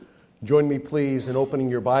Join me, please, in opening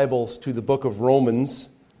your Bibles to the book of Romans,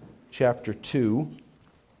 chapter 2.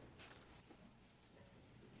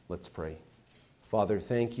 Let's pray. Father,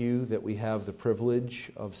 thank you that we have the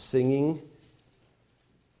privilege of singing,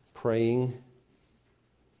 praying,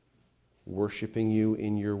 worshiping you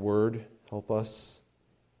in your word. Help us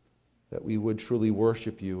that we would truly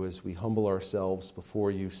worship you as we humble ourselves before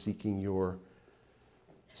you, seeking your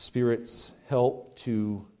Spirit's help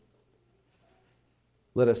to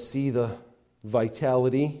let us see the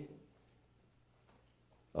vitality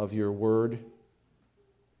of your word.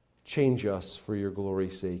 Change us for your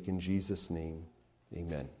glory's sake. In Jesus' name,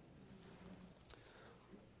 amen.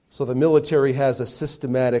 So the military has a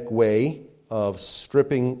systematic way of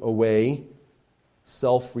stripping away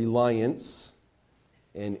self-reliance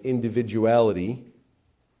and individuality.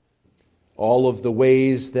 All of the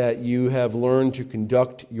ways that you have learned to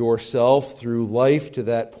conduct yourself through life to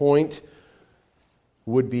that point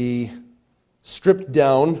would be stripped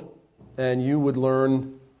down, and you would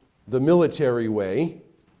learn the military way.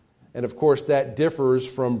 And of course, that differs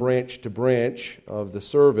from branch to branch of the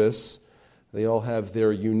service. They all have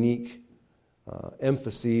their unique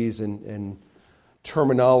emphases and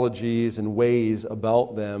terminologies and ways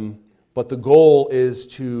about them. But the goal is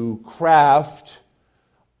to craft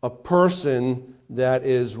a person that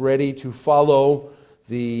is ready to follow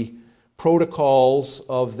the protocols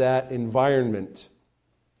of that environment.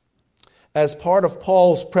 As part of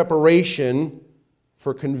Paul's preparation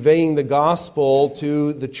for conveying the gospel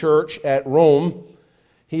to the church at Rome,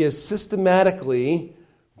 he is systematically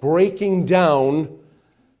breaking down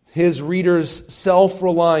his readers'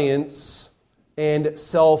 self-reliance and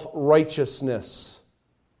self-righteousness.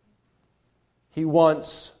 He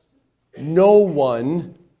wants no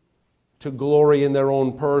one to glory in their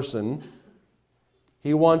own person.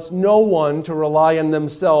 He wants no one to rely on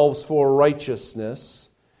themselves for righteousness.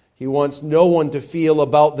 He wants no one to feel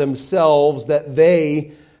about themselves that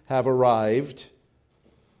they have arrived.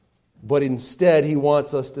 But instead, he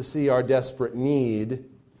wants us to see our desperate need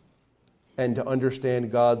and to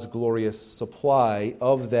understand God's glorious supply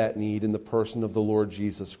of that need in the person of the Lord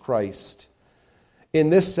Jesus Christ.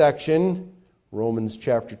 In this section, Romans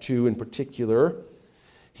chapter 2 in particular,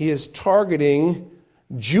 he is targeting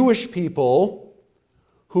Jewish people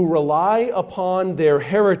who rely upon their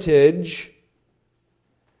heritage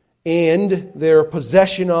and their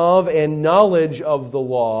possession of and knowledge of the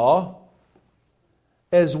law,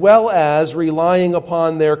 as well as relying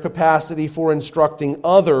upon their capacity for instructing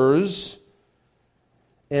others,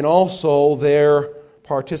 and also their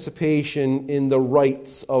participation in the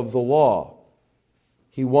rights of the law.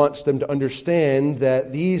 He wants them to understand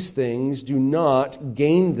that these things do not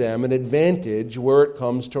gain them an advantage where it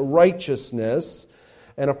comes to righteousness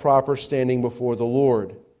and a proper standing before the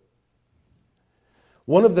Lord.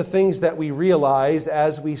 One of the things that we realize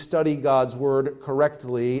as we study God's Word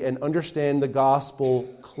correctly and understand the gospel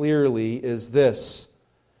clearly is this: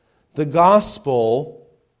 the gospel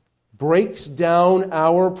breaks down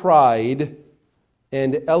our pride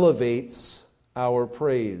and elevates our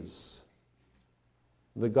praise.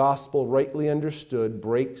 The gospel, rightly understood,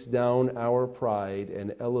 breaks down our pride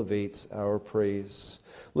and elevates our praise.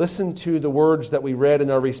 Listen to the words that we read in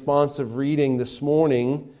our responsive reading this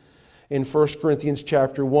morning. In 1 Corinthians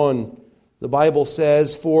chapter 1, the Bible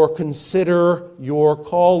says, "For consider your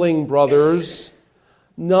calling, brothers.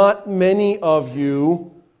 Not many of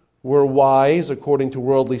you were wise according to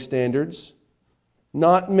worldly standards.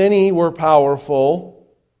 Not many were powerful.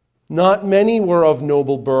 Not many were of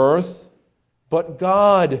noble birth. But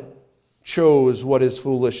God chose what is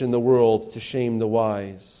foolish in the world to shame the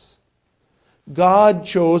wise. God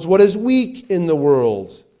chose what is weak in the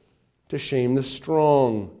world to shame the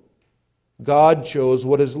strong. God chose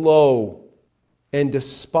what is low and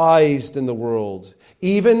despised in the world,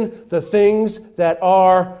 even the things that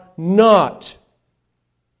are not,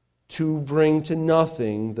 to bring to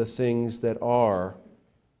nothing the things that are,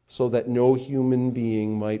 so that no human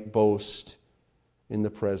being might boast in the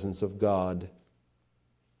presence of God.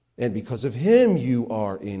 And because of him you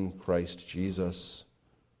are in Christ Jesus,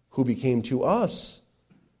 who became to us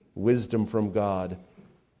wisdom from God,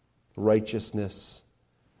 righteousness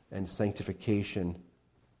and sanctification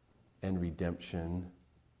and redemption,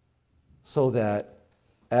 so that,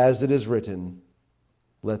 as it is written,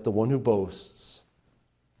 let the one who boasts,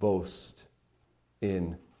 boast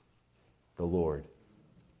in the Lord."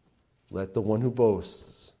 Let the one who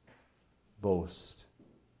boasts, boast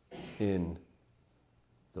in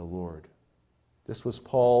the Lord. This was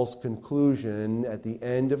Paul's conclusion at the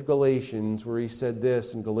end of Galatians, where he said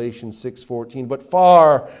this in Galatians 6:14, "But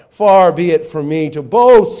far, far be it from me to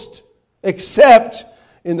boast, except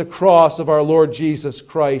in the cross of our Lord Jesus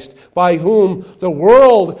Christ, by whom the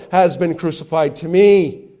world has been crucified to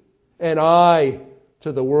me, and I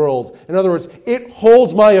to the world. In other words, it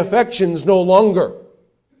holds my affections no longer.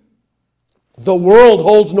 The world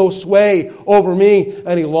holds no sway over me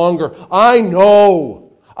any longer. I know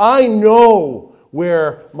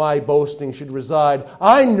where my boasting should reside.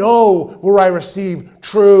 I know where I receive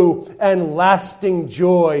true and lasting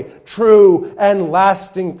joy, true and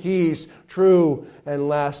lasting peace, true and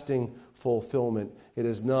lasting fulfillment. It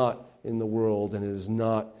is not in the world, and it is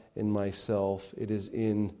not in myself. It is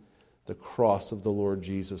in the cross of the Lord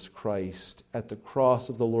Jesus Christ. At the cross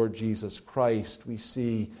of the Lord Jesus Christ, we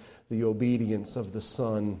see the obedience of the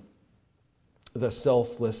Son, the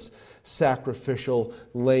selfless, sacrificial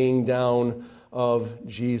laying down of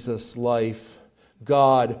Jesus' life,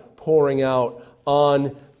 God pouring out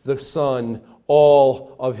on the Son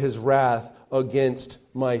all of his wrath against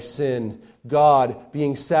my sin, God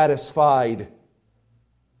being satisfied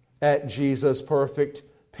at Jesus' perfect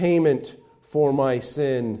payment for my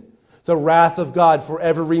sin, the wrath of God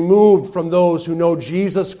forever removed from those who know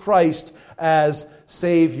Jesus Christ as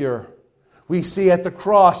Savior. We see at the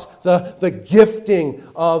cross the gifting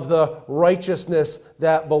of the righteousness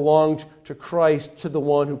that belonged to Christ to the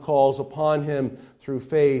one who calls upon him through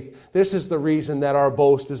faith. This is the reason that our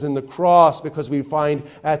boast is in the cross, because we find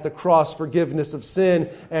at the cross forgiveness of sin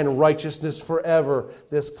and righteousness forever.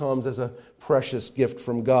 This comes as a precious gift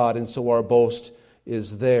from God, and so our boast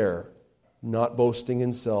is there. Not boasting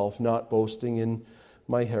in self, not boasting in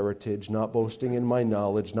my heritage, not boasting in my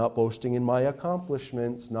knowledge, not boasting in my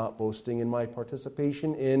accomplishments, not boasting in my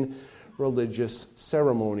participation in religious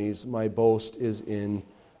ceremonies. My boast is in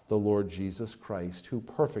the Lord Jesus Christ, who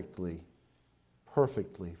perfectly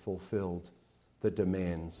fulfilled the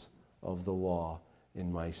demands of the law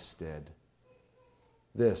in my stead.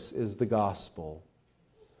 This is the gospel.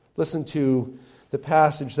 Listen to the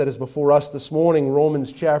passage that is before us this morning,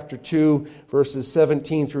 Romans chapter 2, verses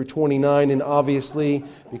 17 through 29. And obviously,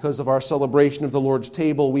 because of our celebration of the Lord's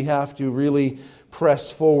table, we have to really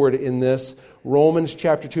press forward in this. Romans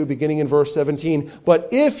chapter 2, beginning in verse 17. But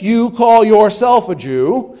if you call yourself a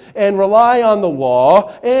Jew and rely on the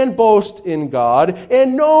law and boast in God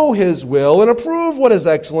and know His will and approve what is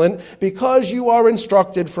excellent because you are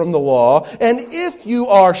instructed from the law, and if you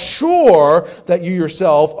are sure that you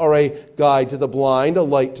yourself are a guide to the blind, a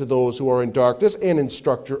light to those who are in darkness, an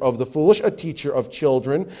instructor of the foolish, a teacher of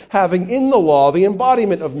children, having in the law the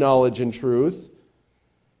embodiment of knowledge and truth,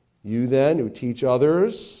 you then who teach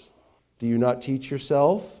others, do you not teach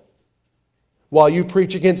yourself? While you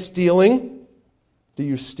preach against stealing, do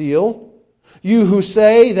you steal? You who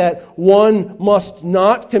say that one must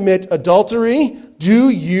not commit adultery, do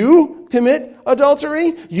you commit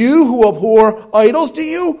adultery? You who abhor idols, do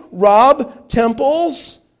you rob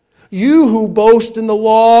temples? You who boast in the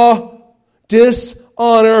law,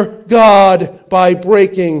 dishonor God by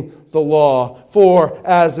breaking the law. For,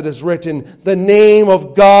 as it is written, the name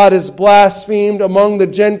of God is blasphemed among the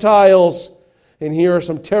Gentiles. And here are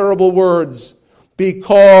some terrible words.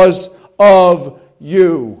 Because of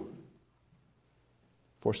you.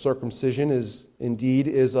 For circumcision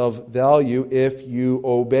is of value if you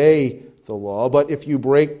obey the law. But if you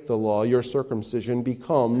break the law, your circumcision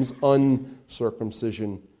becomes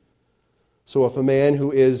uncircumcision. So if a man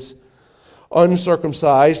who is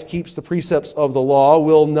uncircumcised keeps the precepts of the law,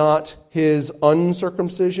 will not his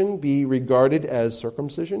uncircumcision be regarded as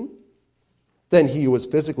circumcision? Then he who is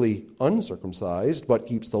physically uncircumcised but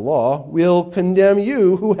keeps the law will condemn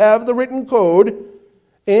you who have the written code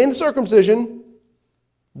and circumcision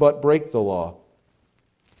but break the law.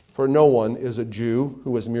 For no one is a Jew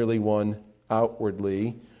who is merely one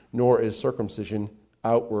outwardly, nor is circumcision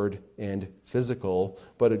outward and physical,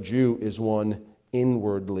 but a Jew is one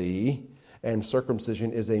inwardly. And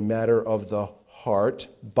circumcision is a matter of the heart,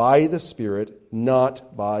 by the Spirit,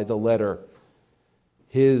 not by the letter.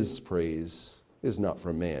 His praise is not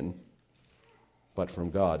from man, but from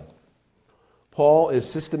God. Paul is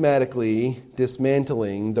systematically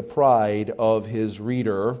dismantling the pride of his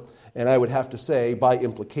reader, and I would have to say, by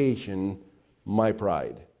implication, my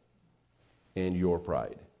pride and your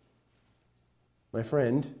pride. My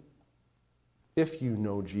friend, if you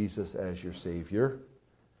know Jesus as your Savior,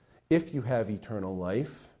 if you have eternal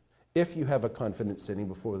life, if you have a confident standing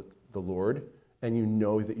before the Lord, and you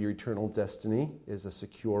know that your eternal destiny is a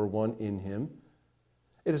secure one in Him,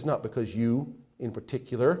 it is not because you, in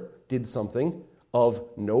particular, did something of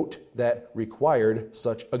note that required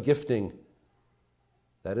such a gifting.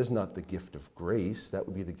 That is not the gift of grace. That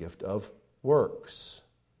would be the gift of works.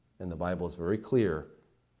 And the Bible is very clear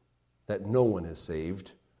that no one is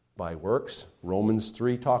saved by works. Romans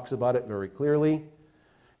 3 talks about it very clearly.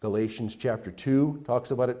 Galatians chapter 2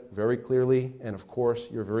 talks about it very clearly. And of course,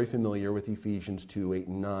 you're very familiar with Ephesians 2, 8,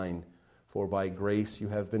 and 9. For by grace you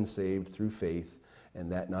have been saved through faith,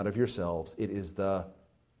 and that not of yourselves. It is the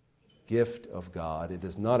gift of God. It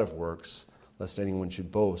is not of works, lest anyone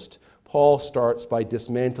should boast. Paul starts by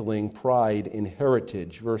dismantling pride in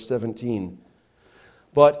heritage. Verse 17.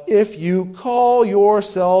 But if you call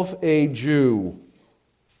yourself a Jew,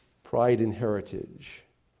 pride in heritage.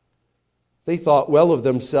 They thought well of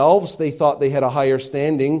themselves. They thought they had a higher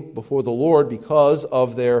standing before the Lord because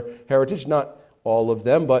of their heritage. Not all of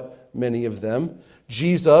them, but many of them.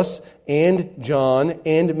 Jesus and John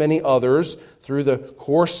and many others through the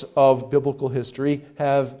course of biblical history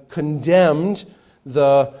have condemned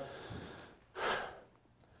the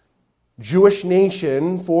Jewish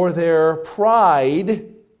nation for their pride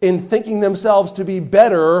in thinking themselves to be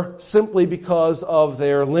better simply because of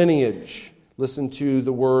their lineage. Listen to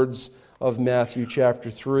the words of Matthew chapter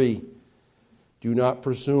 3. Do not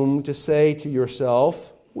presume to say to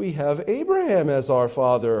yourself, we have Abraham as our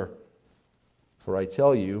father. For I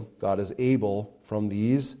tell you, God is able from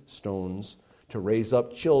these stones to raise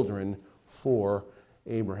up children for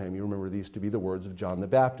Abraham. You remember these to be the words of John the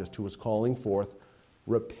Baptist, who was calling forth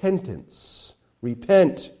repentance.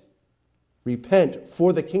 Repent. Repent,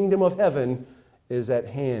 for the kingdom of heaven is at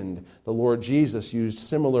hand. The Lord Jesus used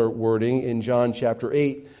similar wording in John chapter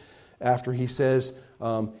 8 after he says,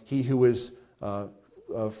 he who is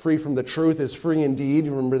free from the truth is free indeed.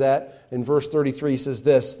 Remember that? In verse 33 he says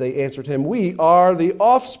this, they answered him, we are the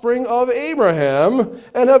offspring of Abraham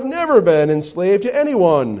and have never been enslaved to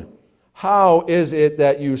anyone. How is it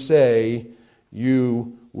that you say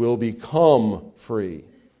you will become free?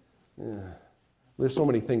 There's so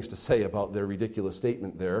many things to say about their ridiculous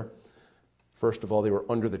statement there. First of all, they were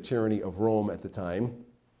under the tyranny of Rome at the time.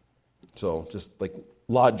 So just like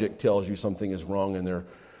logic tells you something is wrong in their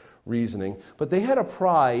reasoning. But they had a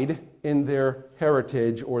pride in their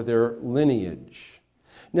heritage or their lineage.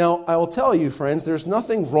 Now, I will tell you, friends, there's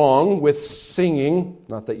nothing wrong with singing,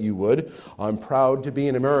 not that you would, I'm proud to be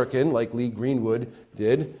an American, like Lee Greenwood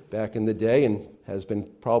did back in the day and has been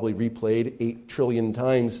probably replayed 8 trillion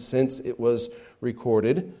times since it was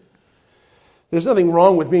recorded. There's nothing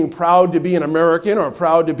wrong with being proud to be an American or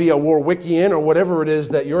proud to be a Warwickian or whatever it is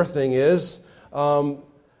that your thing is,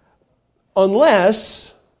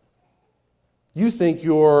 unless you think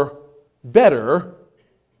you're better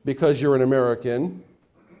because you're an American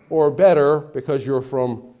or better because you're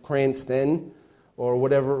from Cranston or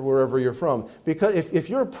wherever you're from. Because if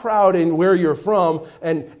you're proud in where you're from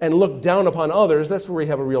and look down upon others, that's where we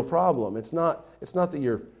have a real problem. It's not that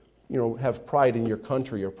you're have pride in your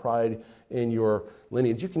country or pride in your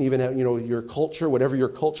lineage. You can even have your culture, whatever your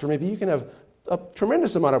culture may be. You can have a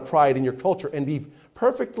tremendous amount of pride in your culture and be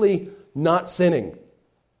perfectly not sinning,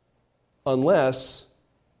 unless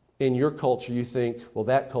in your culture you think, well,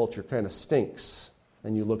 that culture kind of stinks,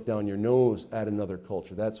 and you look down your nose at another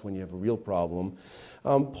culture. That's when you have a real problem.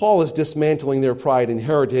 Paul is dismantling their pride in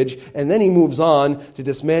heritage, and then he moves on to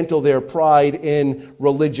dismantle their pride in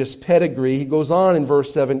religious pedigree. He goes on in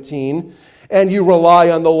verse 17, and you rely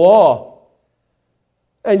on the law,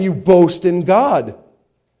 and you boast in God,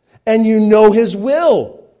 and you know His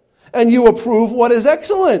will, and you approve what is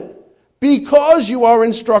excellent, because you are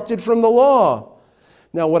instructed from the law.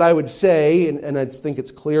 Now, what I would say, and I think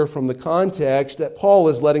it's clear from the context, that Paul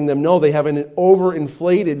is letting them know they have an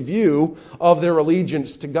overinflated view of their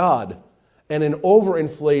allegiance to God and an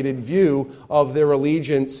overinflated view of their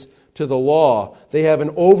allegiance to the law. They have an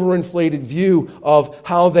overinflated view of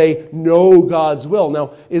how they know God's will.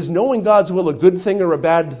 Now, is knowing God's will a good thing or a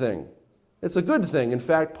bad thing? It's a good thing. In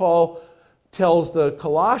fact, Paul tells the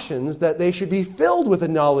Colossians that they should be filled with a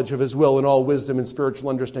knowledge of His will and all wisdom and spiritual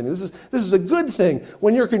understanding. This is a good thing.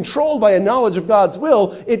 When you're controlled by a knowledge of God's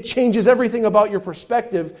will, it changes everything about your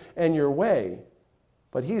perspective and your way.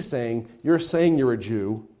 But he's saying you're a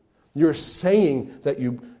Jew. You're saying that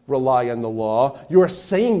you rely on the law. You're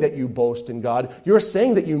saying that you boast in God. You're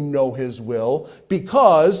saying that you know His will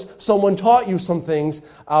because someone taught you some things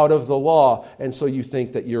out of the law. And so you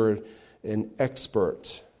think that you're an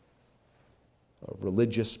expert. A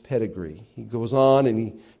religious pedigree. He goes on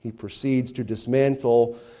and he proceeds to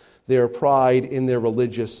dismantle their pride in their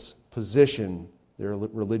religious position.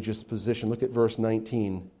 Look at verse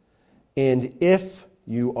 19. And if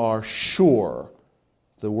you are sure,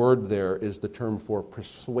 the word there is the term for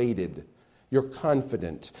persuaded. You're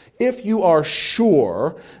confident. If you are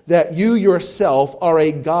sure that you yourself are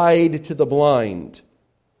a guide to the blind,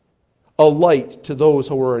 a light to those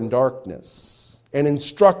who are in darkness, an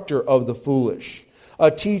instructor of the foolish,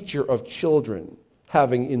 a teacher of children,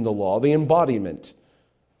 having in the law the embodiment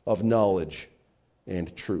of knowledge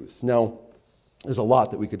and truth. Now, there's a lot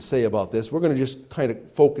that we could say about this. We're going to just kind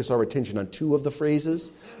of focus our attention on two of the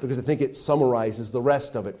phrases because I think it summarizes the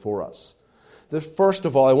rest of it for us. First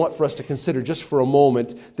of all, I want for us to consider just for a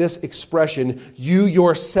moment this expression, you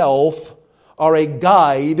yourself are a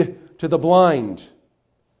guide to the blind.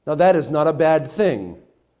 Now that is not a bad thing,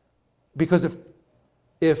 because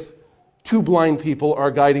if two blind people are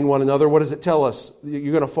guiding one another, what does it tell us?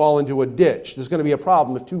 You're going to fall into a ditch. There's going to be a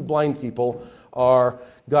problem if two blind people are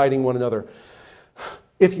guiding one another.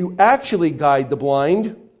 If you actually guide the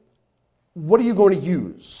blind, what are you going to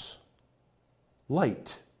use?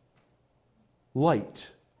 Light,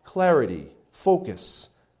 clarity, focus.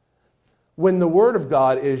 When the Word of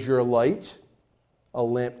God is your light, a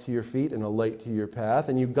lamp to your feet and a light to your path,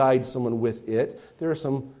 and you guide someone with it, there are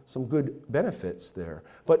some good benefits there.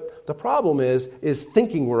 But the problem is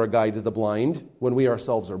thinking we're a guide to the blind when we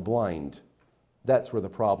ourselves are blind. That's where the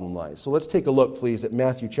problem lies. So let's take a look, please, at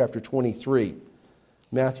Matthew chapter 23.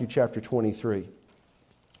 Matthew chapter 23.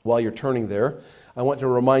 While you're turning there, I want to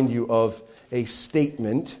remind you of a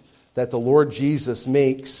statement that the Lord Jesus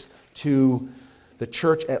makes to the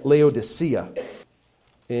church at Laodicea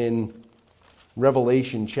in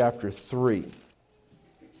Revelation chapter 3.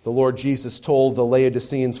 The Lord Jesus told the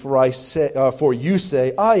Laodiceans, for you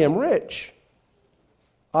say, I am rich,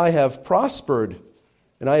 I have prospered,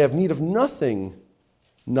 and I have need of nothing,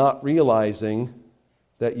 not realizing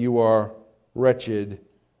that you are wretched,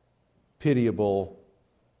 pitiable,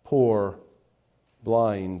 poor,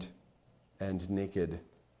 blind, and naked.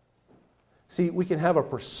 See, we can have a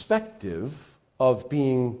perspective of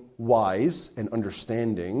being wise and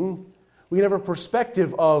understanding. We can have a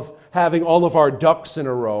perspective of having all of our ducks in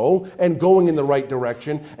a row and going in the right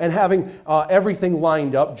direction and having everything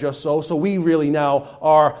lined up just so we really now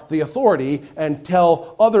are the authority and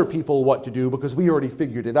tell other people what to do because we already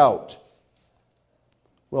figured it out.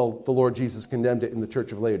 Well, the Lord Jesus condemned it in the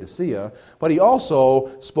church of Laodicea, but he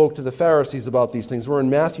also spoke to the Pharisees about these things. We're in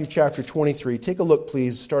Matthew chapter 23. Take a look,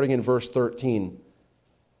 please, starting in verse 13.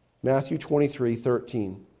 Matthew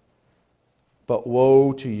 23:13. But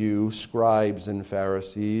woe to you, scribes and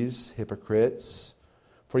Pharisees, hypocrites,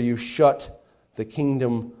 for you shut the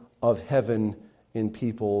kingdom of heaven in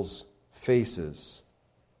people's faces.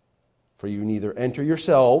 For you neither enter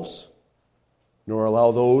yourselves, nor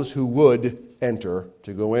allow those who would enter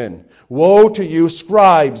to go in. Woe to you,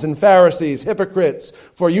 scribes and Pharisees, hypocrites,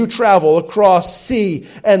 for you travel across sea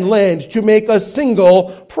and land to make a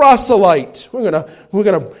single proselyte. We're going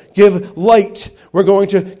to give light. We're going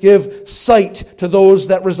to give sight to those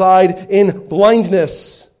that reside in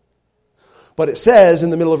blindness. But it says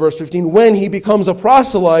in the middle of verse 15, when he becomes a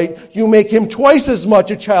proselyte, you make him twice as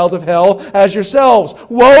much a child of hell as yourselves.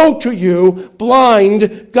 Woe to you,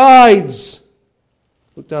 blind guides.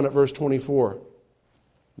 Look down at verse 24.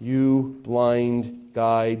 You blind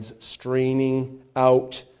guides, straining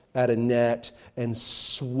out at a net and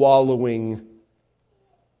swallowing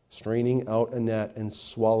a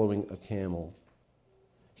camel.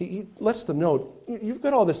 He lets them know, you've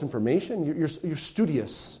got all this information. You're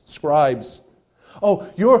studious, scribes.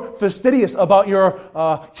 Oh, you're fastidious about your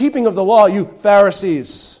keeping of the law, you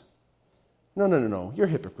Pharisees. No. You're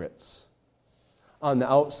hypocrites. On the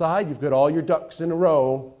outside, you've got all your ducks in a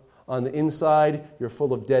row. On the inside, you're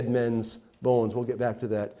full of dead men's bones. We'll get back to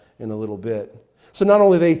that in a little bit. So not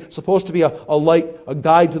only are they supposed to be a light, a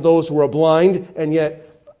guide to those who are blind, and yet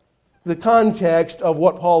the context of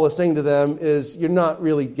what Paul is saying to them is you're not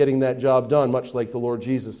really getting that job done, much like the Lord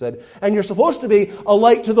Jesus said. And you're supposed to be a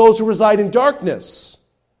light to those who reside in darkness.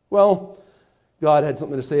 Well, God had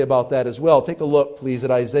something to say about that as well. Take a look, please,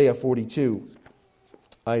 at Isaiah 42.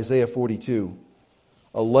 Isaiah 42.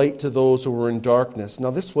 A light to those who were in darkness.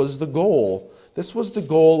 Now this was the goal. This was the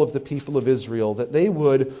goal of the people of Israel, that they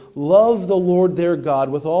would love the Lord their God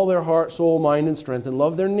with all their heart, soul, mind, and strength, and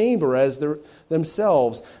love their neighbor as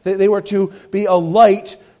themselves. They were to be a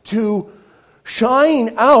light to shine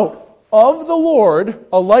out of the Lord,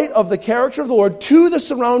 a light of the character of the Lord to the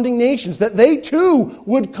surrounding nations, that they too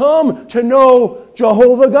would come to know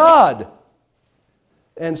Jehovah God.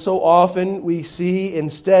 And so often we see,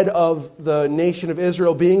 instead of the nation of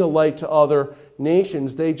Israel being a light to other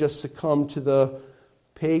nations, they just succumbed to the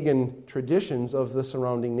pagan traditions of the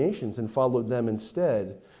surrounding nations and followed them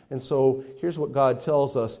instead. And so here's what God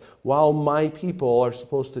tells us. While my people are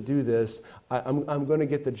supposed to do this, I'm going to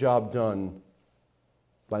get the job done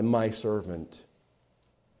by my servant.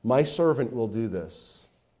 My servant will do this.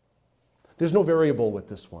 There's no variable with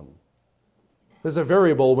this one. There's a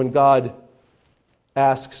variable when God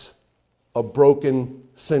asks a broken,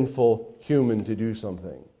 sinful human to do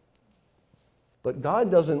something. But God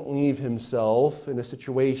doesn't leave himself in a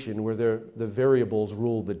situation where the variables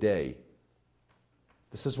rule the day.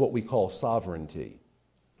 This is what we call sovereignty.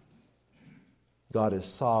 God is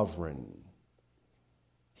sovereign.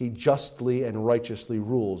 He justly and righteously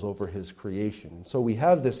rules over his creation. And so we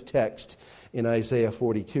have this text in Isaiah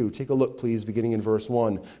 42. Take a look, please, beginning in verse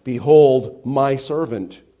 1. Behold, my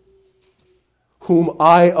servant, whom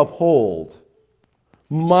I uphold,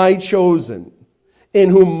 my chosen, in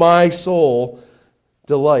whom my soul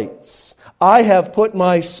delights. I have put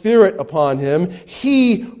my spirit upon him.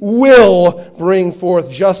 He will bring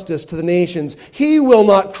forth justice to the nations. He will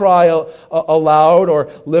not cry aloud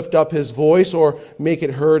or lift up his voice or make it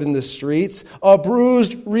heard in the streets. A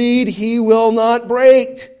bruised reed he will not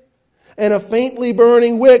break, and a faintly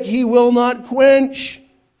burning wick he will not quench.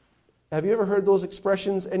 Have you ever heard those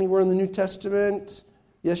expressions anywhere in the New Testament?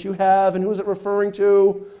 Yes, you have. And who is it referring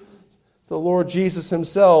to? The Lord Jesus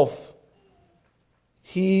himself.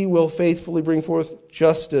 He will faithfully bring forth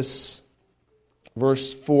justice.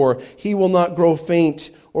 Verse 4, he will not grow faint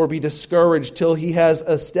or be discouraged till he has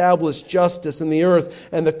established justice in the earth,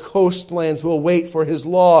 and the coastlands will wait for his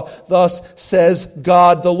law. Thus says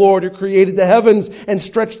God, the Lord, who created the heavens and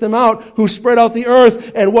stretched them out, who spread out the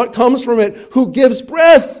earth and what comes from it, who gives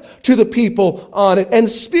breath to the people on it, and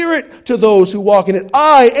spirit to those who walk in it.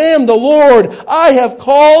 I am the Lord. I have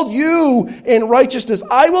called you in righteousness.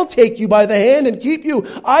 I will take you by the hand and keep you.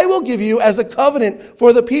 I will give you as a covenant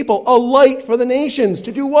for the people, a light for the nations.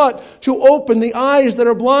 To do what? To open the eyes that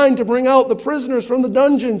are blind, to bring out the prisoners from the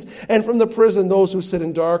dungeons, and from the prison those who sit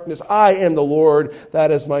in darkness. I am the Lord.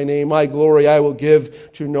 That is my name. My glory I will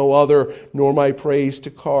give to no other, nor my praise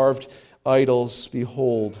to carved idols.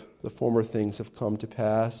 Behold, the former things have come to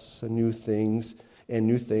pass, and new things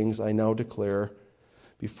I now declare.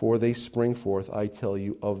 Before they spring forth, I tell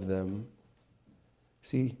you of them.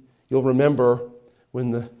 See, you'll remember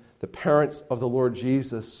when the parents of the Lord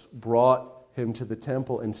Jesus brought him to the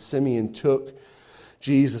temple, and Simeon took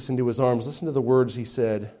Jesus into his arms. Listen to the words he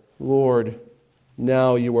said. Lord,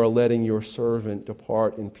 now you are letting your servant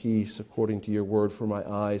depart in peace according to your word, for my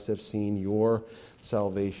eyes have seen your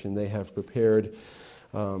salvation. They have prepared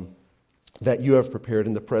that you have prepared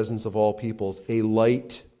in the presence of all peoples, a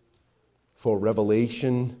light for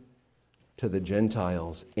revelation to the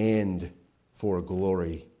Gentiles and for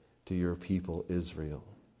glory to your people Israel.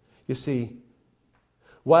 You see,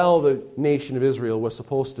 while the nation of Israel was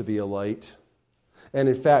supposed to be a light, and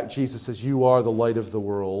in fact Jesus says, you are the light of the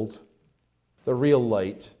world, the real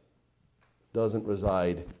light doesn't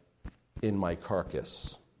reside in my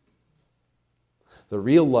carcass. The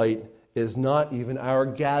real light is not even our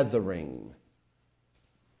gathering.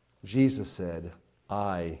 Jesus said,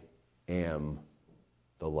 I am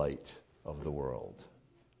the light of the world.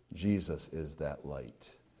 Jesus is that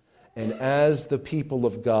light. And as the people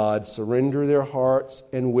of God surrender their hearts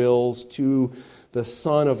and wills to the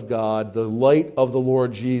Son of God, the light of the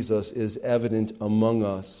Lord Jesus is evident among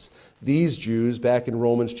us. These Jews, back in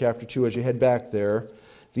Romans chapter 2, as you head back there,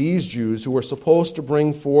 these Jews who were supposed to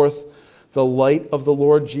bring forth the light of the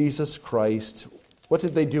Lord Jesus Christ, what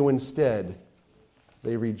did they do instead?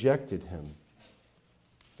 They rejected him.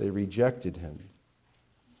 They rejected him.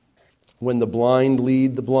 When the blind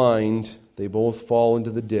lead the blind, they both fall into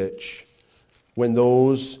the ditch. When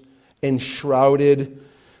those enshrouded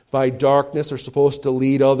by darkness are supposed to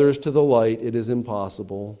lead others to the light, it is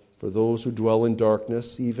impossible. For those who dwell in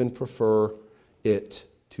darkness even prefer it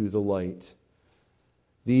to the light.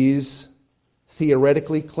 These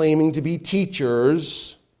theoretically claiming to be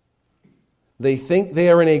teachers, they think they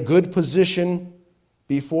are in a good position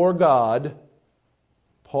before God.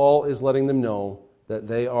 Paul is letting them know that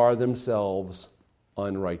they are themselves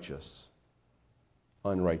unrighteous.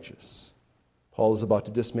 Unrighteous. Paul is about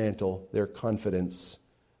to dismantle their confidence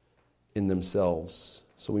in themselves.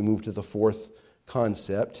 So we move to the fourth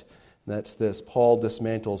concept, and that's this. Paul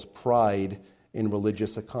dismantles pride in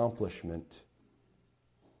religious accomplishment.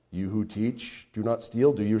 You who teach, do not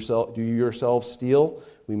steal. Do you yourselves steal?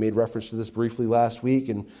 We made reference to this briefly last week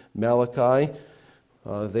in Malachi.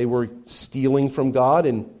 They were stealing from God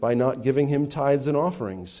and by not giving him tithes and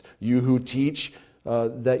offerings. You who teach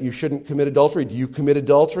that you shouldn't commit adultery, do you commit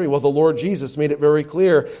adultery? Well, the Lord Jesus made it very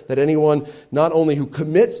clear that anyone not only who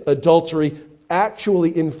commits adultery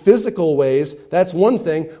actually in physical ways, that's one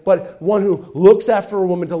thing, but one who looks after a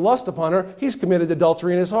woman to lust upon her, he's committed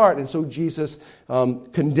adultery in his heart. And so Jesus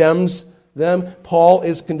condemns them. Paul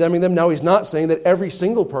is condemning them. Now he's not saying that every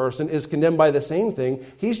single person is condemned by the same thing.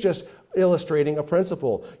 He's just illustrating a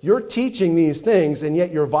principle. You're teaching these things, and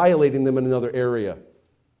yet you're violating them in another area.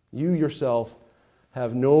 You yourself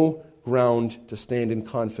have no ground to stand in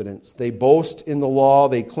confidence. They boast in the law.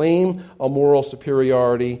 They claim a moral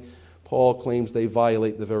superiority. Paul claims they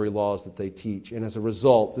violate the very laws that they teach. And as a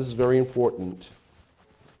result, this is very important,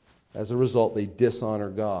 as a result, they dishonor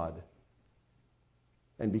God.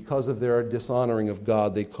 And because of their dishonoring of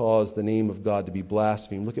God, they cause the name of God to be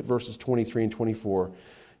blasphemed. Look at verses 23 and 24.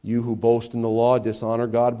 You who boast in the law dishonor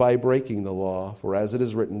God by breaking the law. For as it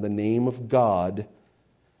is written, the name of God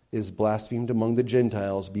is blasphemed among the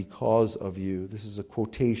Gentiles because of you. This is a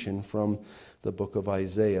quotation from the book of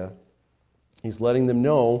Isaiah. He's letting them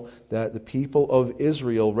know that the people of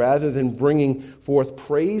Israel, rather than bringing forth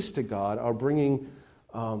praise to God, are bringing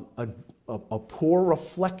a poor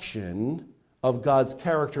reflection of God's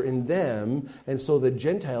character in them, and so the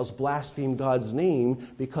Gentiles blaspheme God's name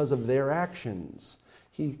because of their actions.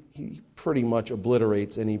 He pretty much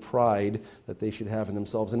obliterates any pride that they should have in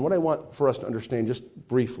themselves. And what I want for us to understand, just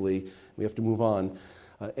briefly, we have to move on,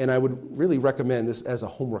 and I would really recommend this as a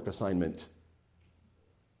homework assignment.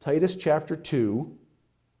 Titus chapter 2,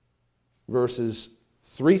 verses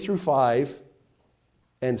 3 through 5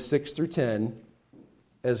 and 6 through 10,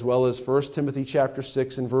 as well as 1 Timothy chapter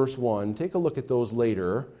 6 and verse 1. Take a look at those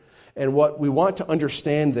later. And what we want to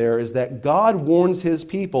understand there is that God warns His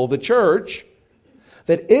people, the church,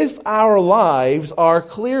 that if our lives are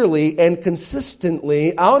clearly and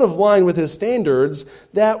consistently out of line with His standards,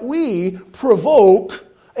 that we provoke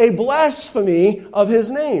a blasphemy of His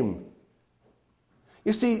name.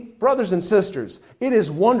 You see, brothers and sisters, it is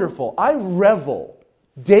wonderful. I revel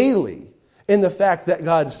daily in the fact that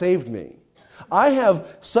God saved me. I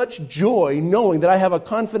have such joy knowing that I have a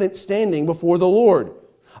confident standing before the Lord.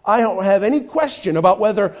 I don't have any question about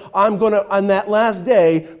whether I'm going to, on that last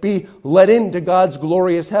day, be let into God's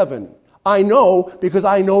glorious heaven. I know because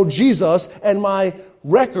I know Jesus and my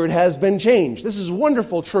record has been changed. This is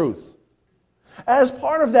wonderful truth. As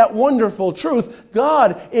part of that wonderful truth,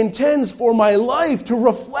 God intends for my life to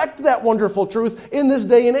reflect that wonderful truth in this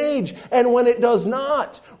day and age. And when it does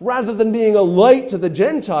not, rather than being a light to the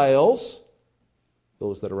Gentiles,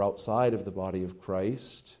 those that are outside of the body of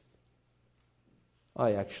Christ,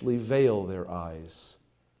 I actually veil their eyes.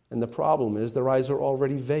 And the problem is their eyes are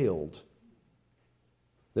already veiled.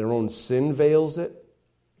 Their own sin veils it,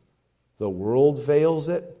 the world veils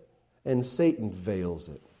it, and Satan veils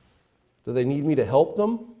it. Do they need me to help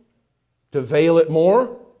them? To veil it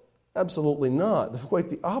more? Absolutely not. They're quite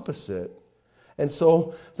the opposite. And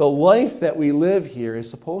so the life that we live here is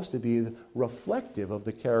supposed to be reflective of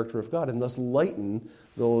the character of God and thus lighten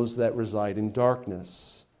those that reside in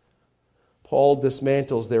darkness. Paul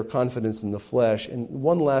dismantles their confidence in the flesh. And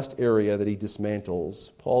one last area that he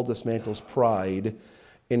dismantles, Paul dismantles pride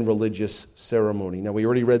in religious ceremony. Now, we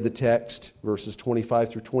already read the text, verses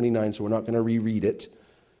 25 through 29, so we're not going to reread it.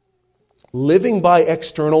 Living by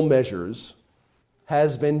external measures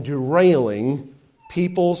has been derailing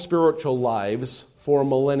people's spiritual lives for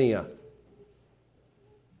millennia.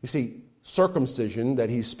 You see, circumcision that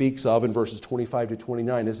he speaks of in verses 25 to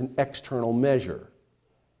 29 is an external measure.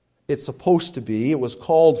 It's supposed to be, it was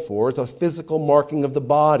called for, it's a physical marking of the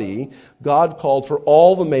body. God called for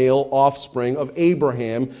all the male offspring of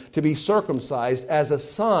Abraham to be circumcised as a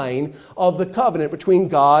sign of the covenant between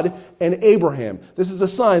God and Abraham. This is a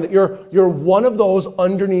sign that you're one of those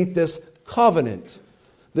underneath this covenant.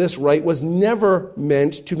 This rite was never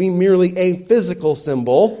meant to be merely a physical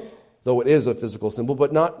symbol, though it is a physical symbol,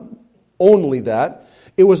 but not only that.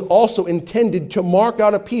 It was also intended to mark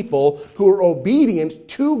out a people who are obedient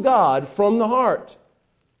to God from the heart.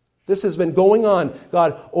 This has been going on.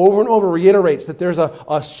 God over and over reiterates that there's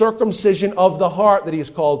a circumcision of the heart that He has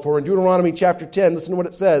called for. In Deuteronomy chapter 10, listen to what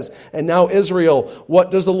it says. And now Israel,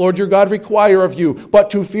 what does the Lord your God require of you? But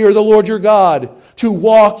to fear the Lord your God, to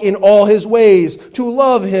walk in all His ways, to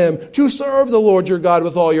love Him, to serve the Lord your God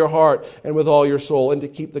with all your heart and with all your soul, and to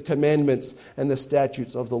keep the commandments and the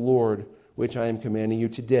statutes of the Lord, which I am commanding you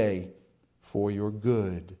today for your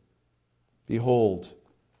good. Behold,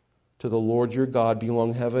 to the Lord your God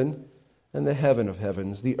belong heaven and the heaven of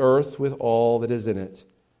heavens, the earth with all that is in it.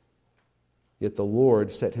 Yet the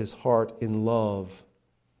Lord set His heart in love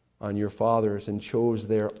on your fathers and chose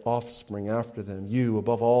their offspring after them, you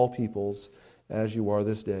above all peoples, as you are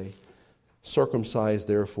this day. Circumcise,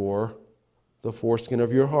 therefore, the foreskin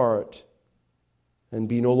of your heart, and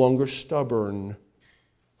be no longer stubborn.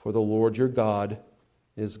 For the Lord your God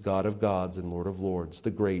is God of gods and Lord of lords, the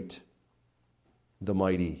great, the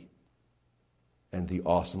mighty, and the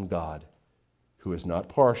awesome God, who is not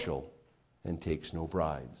partial and takes no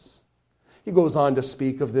bribes. He goes on to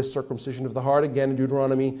speak of this circumcision of the heart again in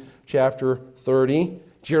Deuteronomy chapter 30.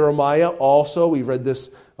 Jeremiah also, we read this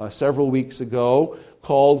several weeks ago,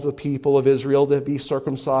 called the people of Israel to be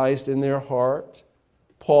circumcised in their heart.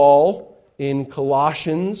 Paul, in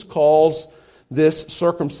Colossians, calls this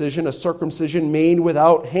circumcision a circumcision made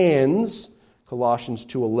without hands. Colossians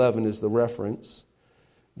 2:11 is the reference.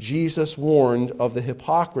 Jesus warned of the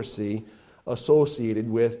hypocrisy associated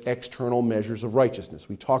with external measures of righteousness.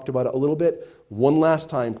 We talked about it a little bit. One last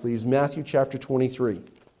time, please. Matthew chapter 23,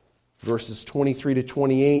 verses 23 to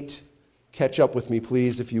 28. Catch up with me,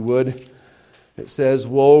 please, if you would. It says,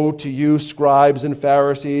 "Woe to you, scribes and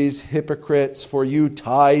Pharisees, hypocrites, for you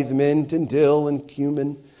tithe mint and dill and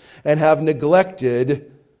cumin, and have neglected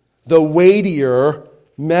the weightier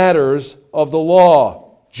matters of the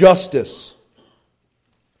law, justice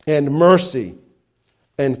and mercy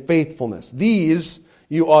and faithfulness. These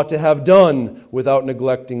you ought to have done without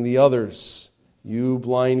neglecting the others. You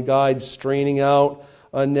blind guides, straining out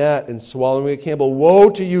a net and swallowing a camel. Woe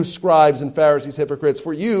to you, scribes and Pharisees, hypocrites,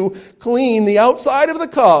 for you clean the outside of the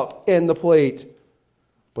cup and the plate,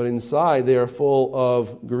 but inside they are full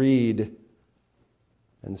of greed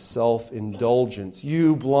and self-indulgence.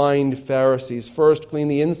 You blind Pharisees, first clean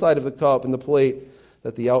the inside of the cup and the plate,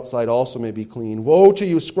 that the outside also may be clean. Woe to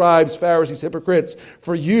you, scribes, Pharisees, hypocrites,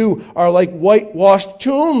 for you are like whitewashed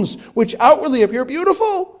tombs, which outwardly appear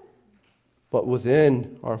beautiful, but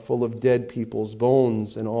within are full of dead people's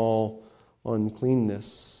bones and all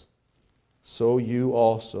uncleanness. So you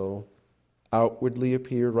also outwardly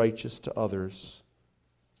appear righteous to others,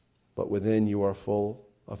 but within you are full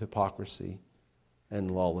of hypocrisy and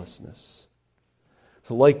lawlessness."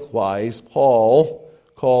 So likewise, Paul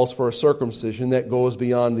calls for a circumcision that goes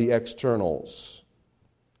beyond the externals,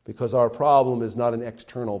 because our problem is not an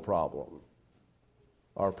external problem.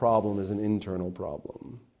 Our problem is an internal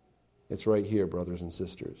problem. It's right here, brothers and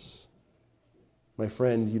sisters. My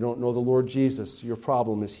friend, you don't know the Lord Jesus. Your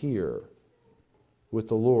problem is here with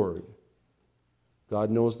the Lord.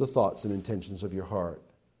 God knows the thoughts and intentions of your heart.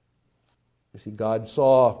 You see, God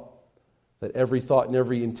saw that every thought and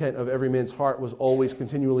every intent of every man's heart was always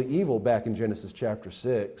continually evil back in Genesis chapter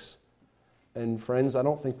 6. And friends, I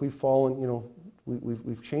don't think we've fallen,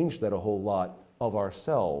 we've changed that a whole lot of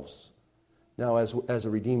ourselves. Now, as a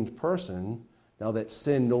redeemed person, now that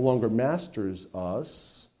sin no longer masters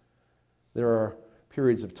us, there are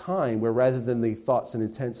periods of time where rather than the thoughts and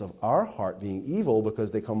intents of our heart being evil because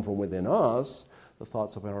they come from within us, the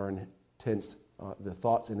thoughts and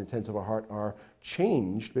intents of our heart are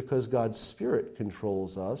changed because God's Spirit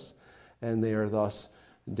controls us, and they are thus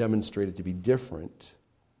demonstrated to be different.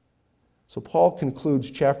 So Paul concludes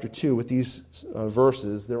chapter 2 with these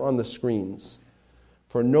verses. They're on the screens.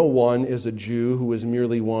 "For no one is a Jew who is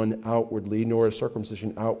merely one outwardly, nor is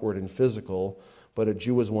circumcision outward and physical, but a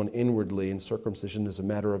Jew is one inwardly, and circumcision is a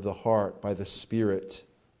matter of the heart, by the Spirit,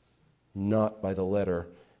 not by the letter.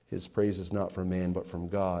 His praise is not from man, but from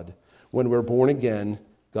God." When we're born again,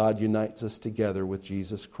 God unites us together with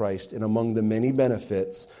Jesus Christ. And among the many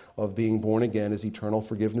benefits of being born again is eternal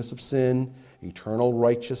forgiveness of sin, eternal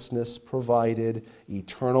righteousness provided,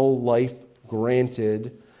 eternal life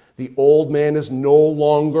granted. The old man is no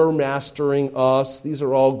longer mastering us. These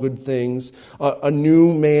are all good things. A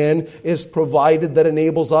new man is provided that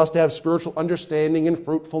enables us to have spiritual understanding and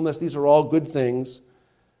fruitfulness. These are all good things.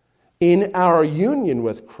 In our union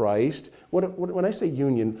with Christ, when I say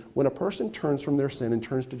union, when a person turns from their sin and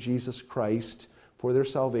turns to Jesus Christ for their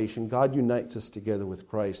salvation, God unites us together with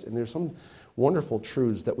Christ. And there's some wonderful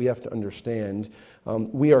truths that we have to understand.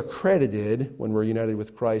 We are credited, when we're united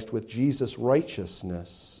with Christ, with Jesus'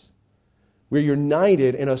 righteousness. We're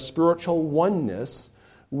united in a spiritual oneness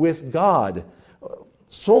with God.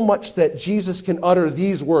 So much that Jesus can utter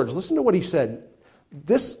these words. Listen to what he said.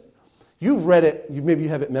 You've read it, maybe you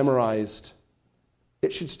have it memorized.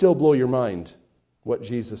 It should still blow your mind what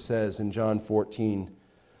Jesus says in John 14.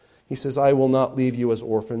 He says, "I will not leave you as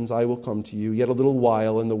orphans, I will come to you. Yet a little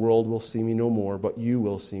while, and the world will see me no more, but you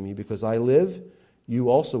will see me. Because I live,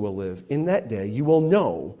 you also will live. In that day you will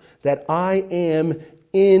know that I am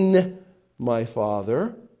in my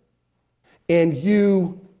Father, and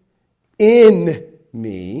you in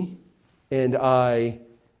me, and I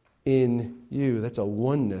in you." That's a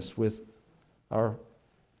oneness with our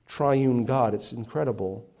triune God. It's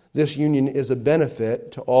incredible. This union is a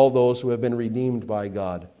benefit to all those who have been redeemed by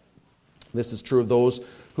God. This is true of those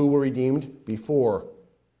who were redeemed before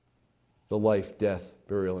the life, death,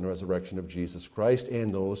 burial, and resurrection of Jesus Christ,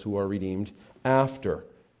 and those who are redeemed after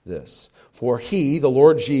this. For he, the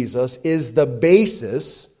Lord Jesus, is the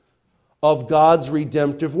basis of God's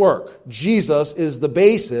redemptive work. Jesus is the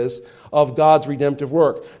basis of God's redemptive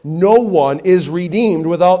work. No one is redeemed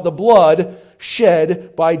without the blood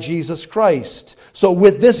shed by Jesus Christ. So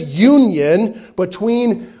with this union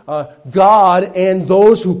between God and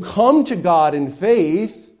those who come to God in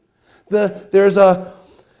faith, there's an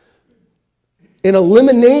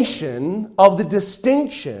elimination of the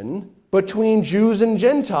distinction between Jews and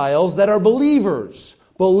Gentiles that are believers.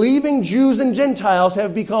 Believing Jews and Gentiles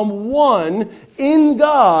have become one in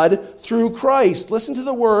God through Christ. Listen to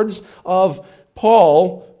the words of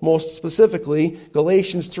Paul, most specifically,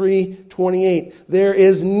 Galatians 3:28. There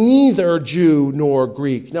is neither Jew nor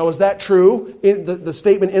Greek. Now, is that true? The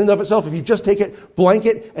statement in and of itself, if you just take it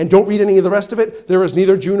blanket and don't read any of the rest of it, there is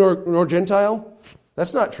neither Jew nor Gentile?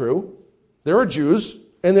 That's not true. There are Jews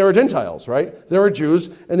and there are Gentiles, right? There are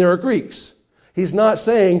Jews and there are Greeks. He's not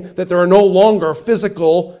saying that there are no longer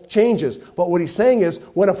physical changes. But what he's saying is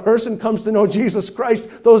when a person comes to know Jesus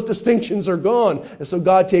Christ, those distinctions are gone. And so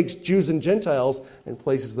God takes Jews and Gentiles and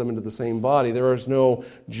places them into the same body. There is no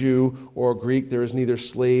Jew or Greek. There is neither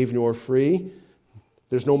slave nor free.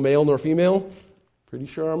 There's no male nor female. Pretty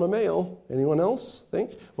sure I'm a male. Anyone else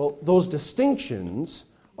think? Well, those distinctions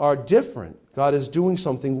are different. God is doing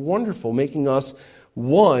something wonderful, making us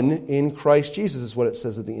one in Christ Jesus is what it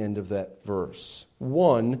says at the end of that verse.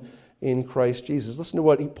 One in Christ Jesus. Listen to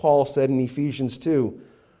what Paul said in Ephesians 2.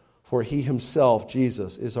 For he himself,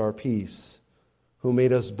 Jesus, is our peace, who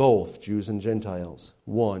made us both, Jews and Gentiles,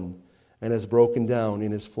 one, and has broken down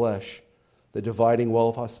in his flesh the dividing wall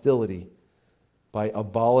of hostility by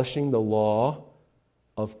abolishing the law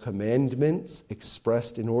of commandments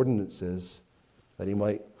expressed in ordinances, that he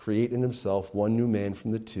might create in himself one new man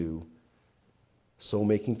from the two, so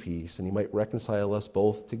making peace, and he might reconcile us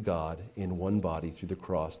both to God in one body through the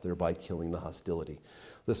cross, thereby killing the hostility.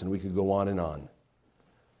 Listen, we could go on and on.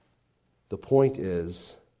 The point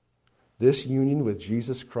is, this union with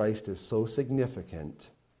Jesus Christ is so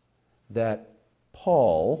significant that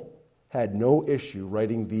Paul had no issue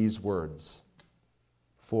writing these words.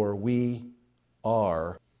 For we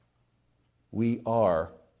are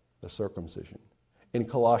the circumcision. In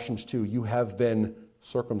Colossians 2, you have been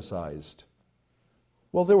circumcised.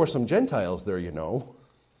 Well, there were some Gentiles there, you know.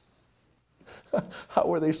 How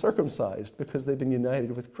were they circumcised? Because they've been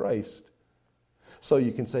united with Christ. So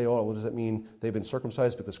you can say, oh, well, does that mean they've been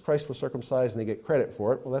circumcised because Christ was circumcised and they get credit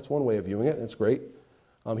for it? Well, that's one way of viewing it. That's great.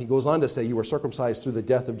 He goes on to say you were circumcised through the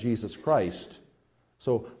death of Jesus Christ.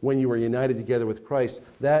 So when you were united together with Christ,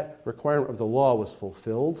 that requirement of the law was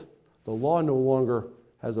fulfilled. The law no longer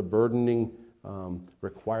has a burdening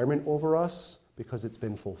requirement over us because it's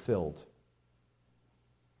been fulfilled.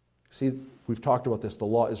 See, we've talked about this. The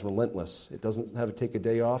law is relentless. It doesn't have to take a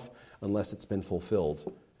day off unless it's been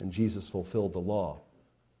fulfilled. And Jesus fulfilled the law.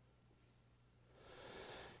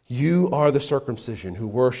 You are the circumcision who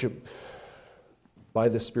worship by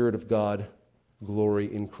the Spirit of God, glory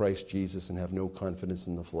in Christ Jesus, and have no confidence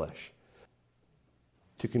in the flesh.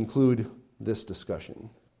 To conclude this discussion,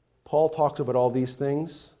 Paul talks about all these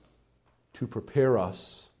things to prepare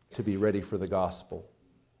us to be ready for the gospel,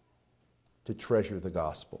 to treasure the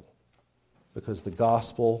gospel. Because the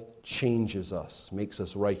gospel changes us, makes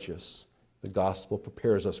us righteous. The gospel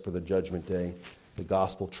prepares us for the judgment day. The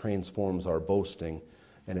gospel transforms our boasting,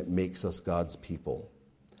 and it makes us God's people.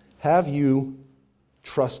 Have you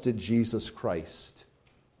trusted Jesus Christ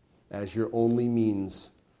as your only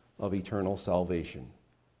means of eternal salvation?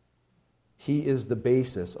 He is the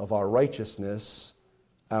basis of our righteousness,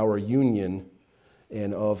 our union,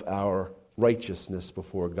 and of our righteousness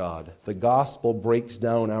before God. The gospel breaks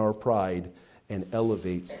down our pride and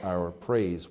elevates our praise.